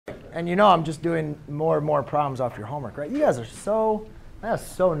And you know I'm just doing more and more problems off your homework, right? You guys are that's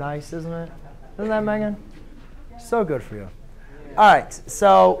so nice, isn't it? Isn't that, Megan? So good for you. All right,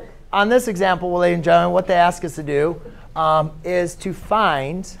 so on this example, ladies and gentlemen, what they ask us to do is to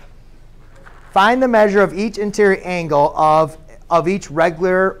find the measure of each interior angle of each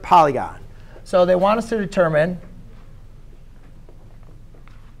regular polygon. So they want us to determine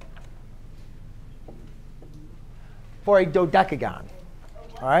for a dodecagon.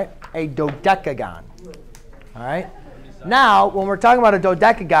 All right, a dodecagon. All right. Now, when we're talking about a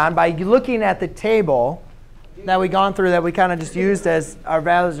dodecagon, by looking at the table that we've gone through that we kind of just used as our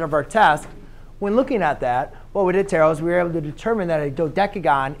values of our test, when looking at that, what we did, Taro, is we were able to determine that a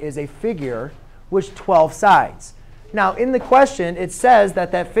dodecagon is a figure with 12 sides. Now, in the question, it says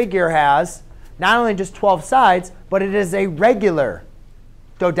that that figure has not only just 12 sides, but it is a regular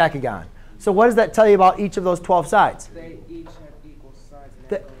dodecagon. So what does that tell you about each of those 12 sides? They each have equal sides.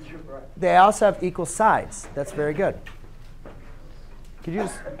 They also have equal sides. That's very good. Could you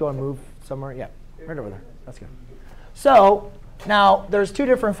just go and move somewhere? Yeah, right over there. That's good. So now there's two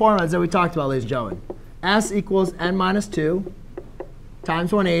different formulas that we talked about, ladies and gentlemen. S equals n minus 2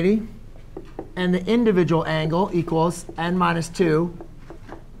 times 180. And the individual angle equals n minus 2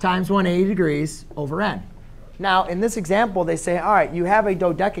 times 180 degrees over n. Now, in this example, they say, all right, you have a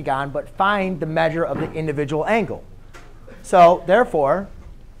dodecagon, but find the measure of the individual angle. So therefore,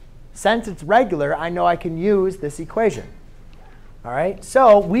 since it's regular, I know I can use this equation. All right,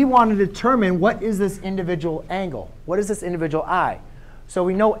 so we want to determine what is this individual angle. What is this individual I? So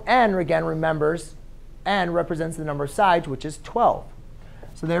we know n, again, remembers, n represents the number of sides, which is 12.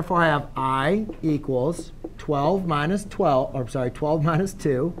 So therefore, I have I equals 12 minus 12, or sorry, 12 minus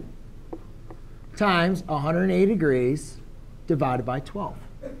 2 times 180 degrees divided by 12.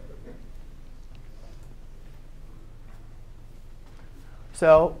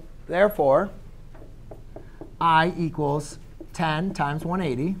 So therefore, I equals 10 times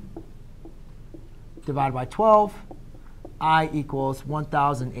 180 divided by 12. I equals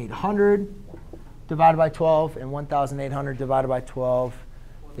 1,800 divided by 12. And 1,800 divided by 12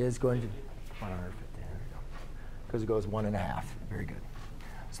 is going to 150. There we go. Because it goes 1.5. Very good.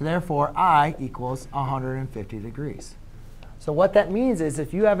 So therefore, I equals 150 degrees. So what that means is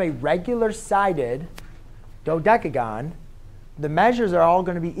if you have a regular-sided dodecagon, the measures are all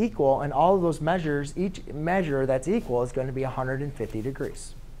going to be equal. And all of those measures, each measure that's equal is going to be 150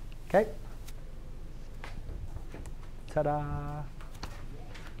 degrees. OK? Ta-da.